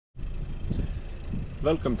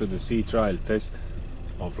Welcome to the sea trial test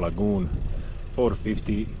of Lagoon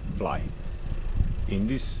 450 Fly. In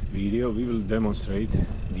this video we will demonstrate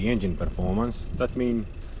the engine performance. That means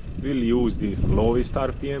we'll use the lowest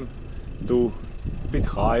RPM to bit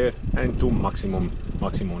higher and to maximum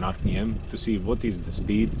RPM to see what is the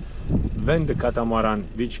speed when the catamaran,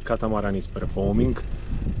 which catamaran is performing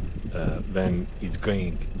when it's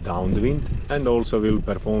going downwind, and also will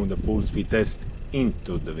perform the full speed test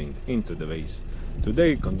into the wind, into the waves.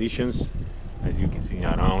 Today conditions, as you can see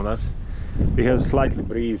around us, we have slightly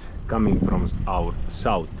breeze coming from our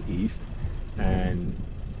southeast, and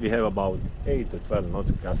we have about 8 to 12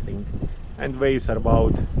 knots gusting, and waves are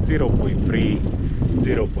about 0.3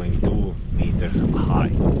 0.2 meters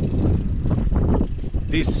high.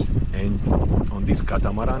 On this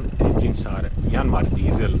catamaran, engines are Yanmar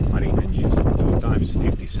diesel marine engines, 2x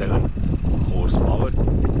 57 horsepower,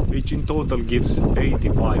 which in total gives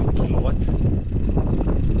 85 kilowatts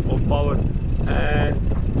of power, and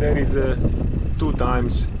there is a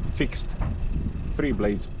 2x fixed 3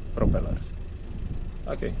 blades propellers.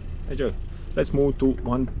 Okay, enjoy. Let's move to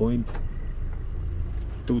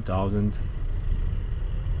 1.2000.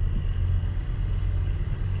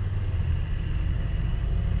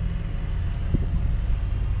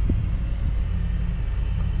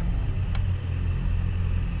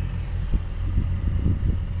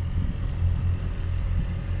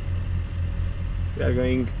 We are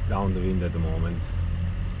going down the wind at the moment.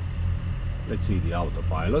 Let's see the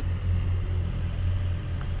autopilot.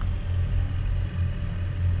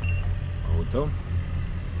 Auto.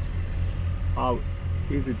 How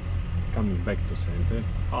is it coming back to center?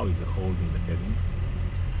 How is it holding the heading?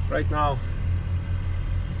 Right now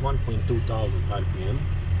 1.2000 RPM.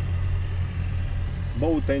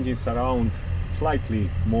 Both engines around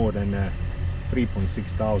slightly more than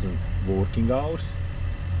 3,600 working hours,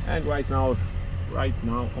 and right now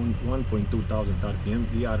on 1.2000 RPM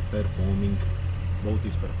we are performing, both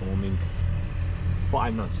is performing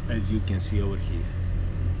 5 knots, as you can see over here.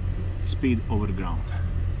 Speed over ground.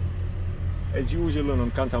 As usual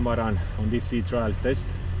on catamaran, on this sea trial test,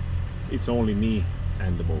 it's only me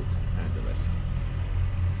and the boat and the vessel.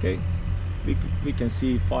 Okay, we can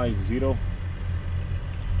see 5.0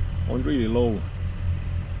 on really low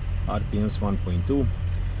RPMs, 1.2.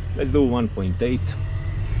 Let's do 1.8.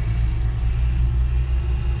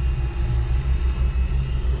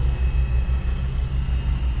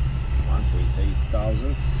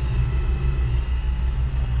 1.8,000.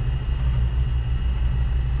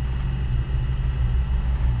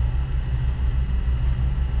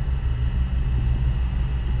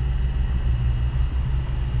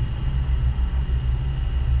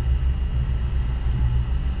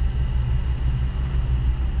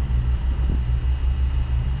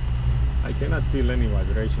 I cannot feel any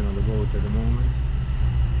vibration on the boat at the moment,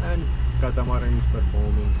 and catamaran is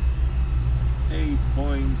performing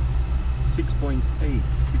 6.8,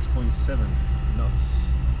 6.7 knots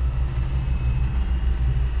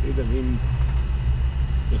with the wind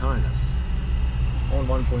behind us on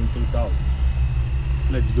 1.2000.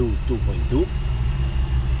 Let's do 2.2.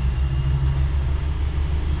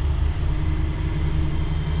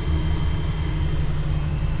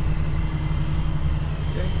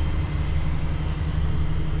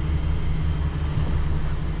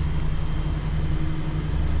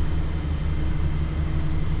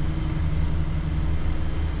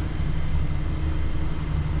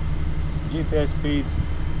 GPS speed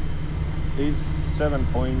is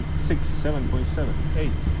 7.6, 7.7,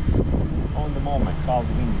 8 on the moment. How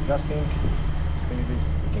the wind is gusting, speed is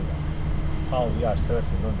picking up. How we are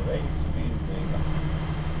surfing on the waves, speed is going up.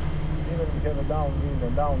 Even we have a downwind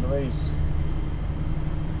and down the waves,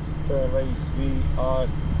 stairways,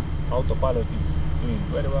 autopilot is doing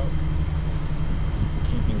very well,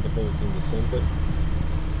 keeping the boat in the center.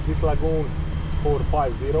 This Lagoon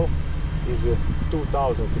 450 is a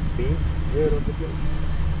 2016 year of the build.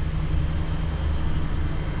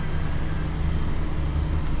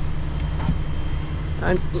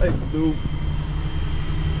 And let's do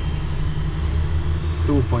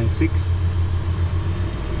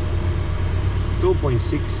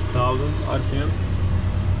 2,600 RPM.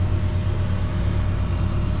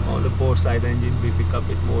 On the port side engine we pick up a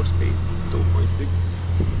bit more speed, 2.6.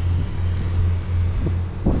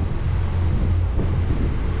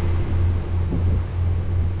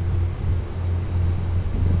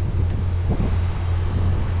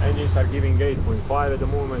 Engines are giving 8.5 at the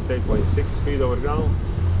moment, 8.6 speed over ground.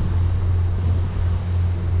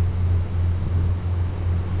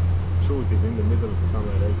 Chute is in the middle,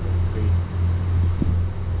 somewhere 8.3.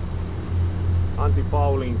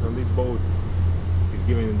 Anti-fouling on this boat is is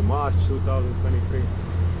given in March 2023,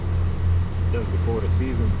 just before the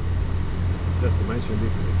season. Just to mention,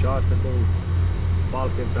 this is a charter boat.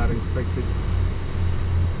 Bulkheads are inspected.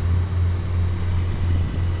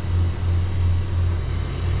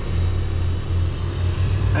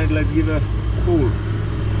 And let's give a full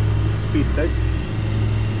speed test.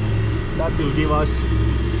 That will give us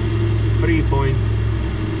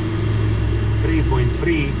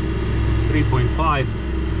 3.5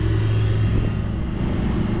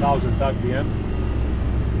 thousand RPM.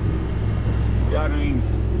 We are doing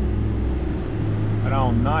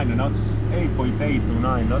around 9 knots, 8.8 to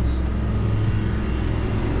 9 knots.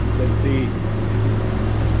 Let's see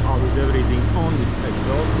how is everything on the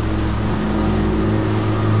exhaust.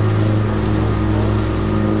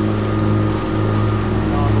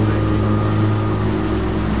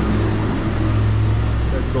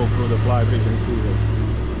 Let's go through the fly bridge and see the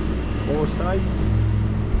foresight.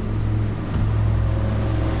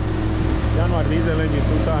 Januar diesel engine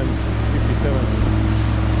 2 times 57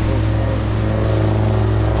 horsepower.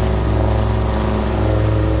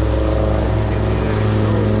 You can see there is no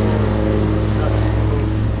smoke, nothing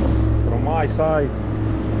from my side.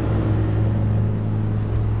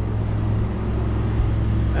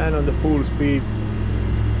 And on the full speed,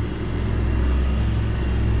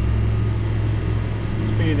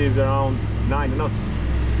 speed is around 9 knots.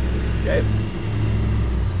 Okay,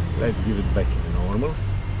 let's give it back in normal.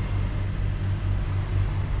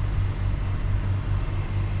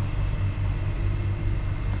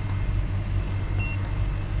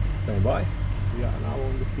 Stand by. We are now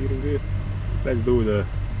on the steering wheel. Let's do the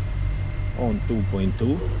on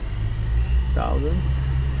 2.2 thousand.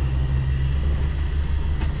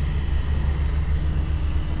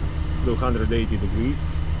 Do 180 degrees.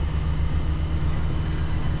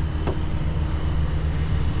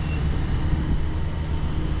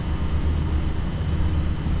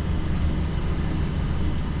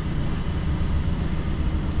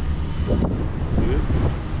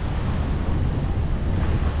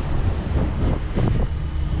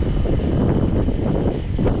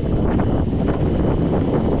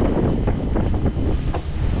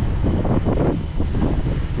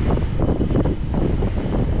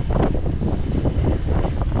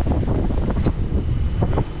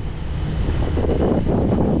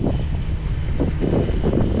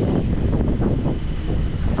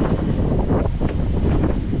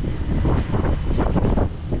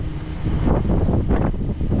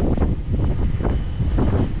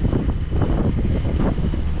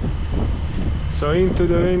 So into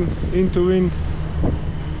the wind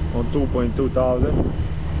on 2.2 thousand.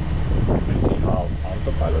 Let's see how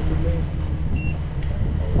autopilot today.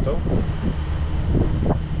 Auto.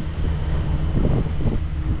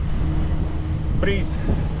 Breeze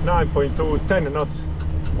 9.2, 10 knots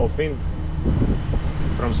of wind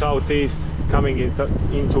from southeast coming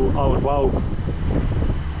into our bow.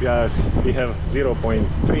 We have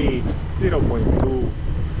 0.3, 0.2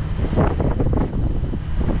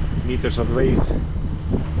 meters of waves,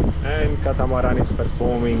 and catamaran is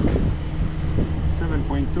performing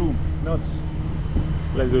 7.2 knots.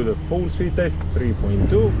 Let's do the full speed test.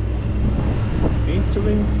 3.2 into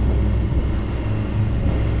wind.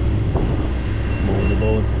 Move the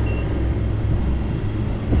boat.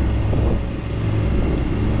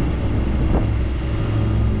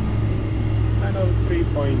 And on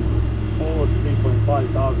 3.4,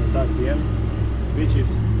 3.5 thousand RPM, which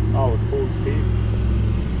is our full speed.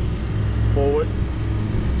 Forward,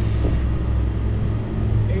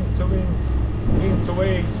 into wind, into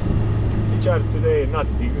waves, which are today not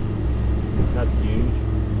big, not huge.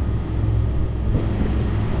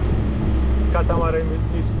 Catamaran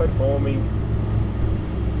is performing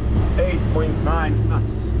 8.9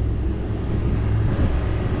 knots.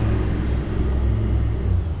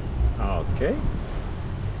 Okay,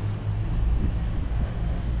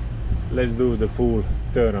 let's do the full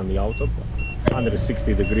turn on the autopilot.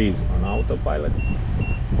 160 degrees on autopilot,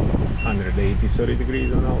 180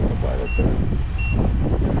 degrees on autopilot.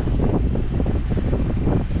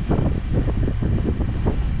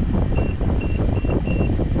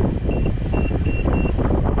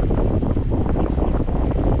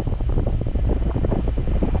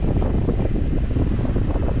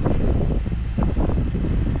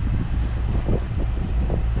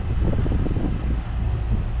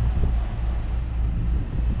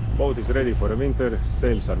 Boat is ready for the winter.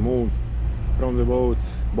 Sails are moved from the boat.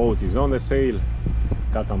 Boat is on the sail.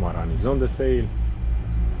 Catamaran is on the sail.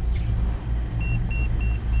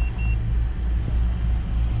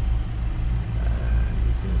 And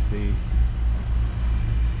you can see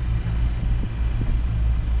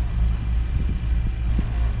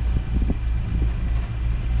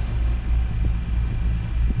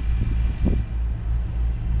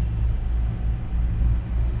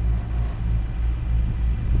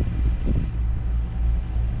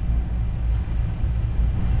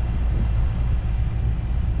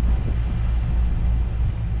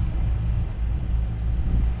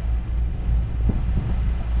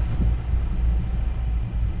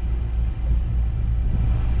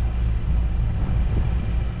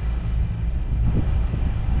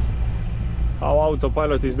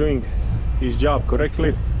Autopilot is doing his job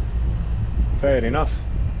correctly. Fair enough.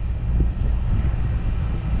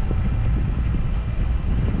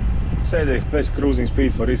 Say the best cruising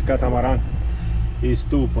speed for this catamaran is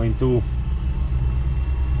 2.2,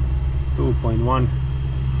 2.1.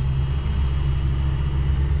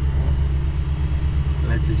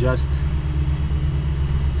 Let's adjust.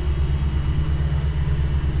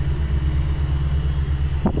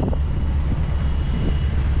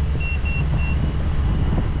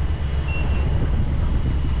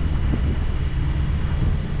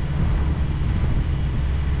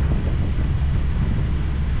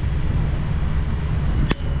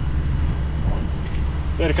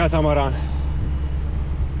 Their catamaran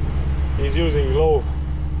is using low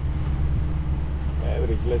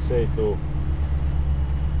average, let's say, to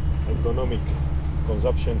economic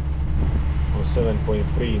consumption on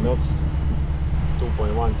 7.3 knots,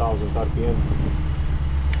 2.1 thousand RPM.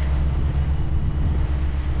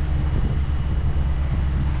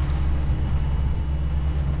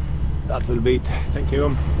 That will be it. Thank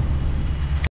you.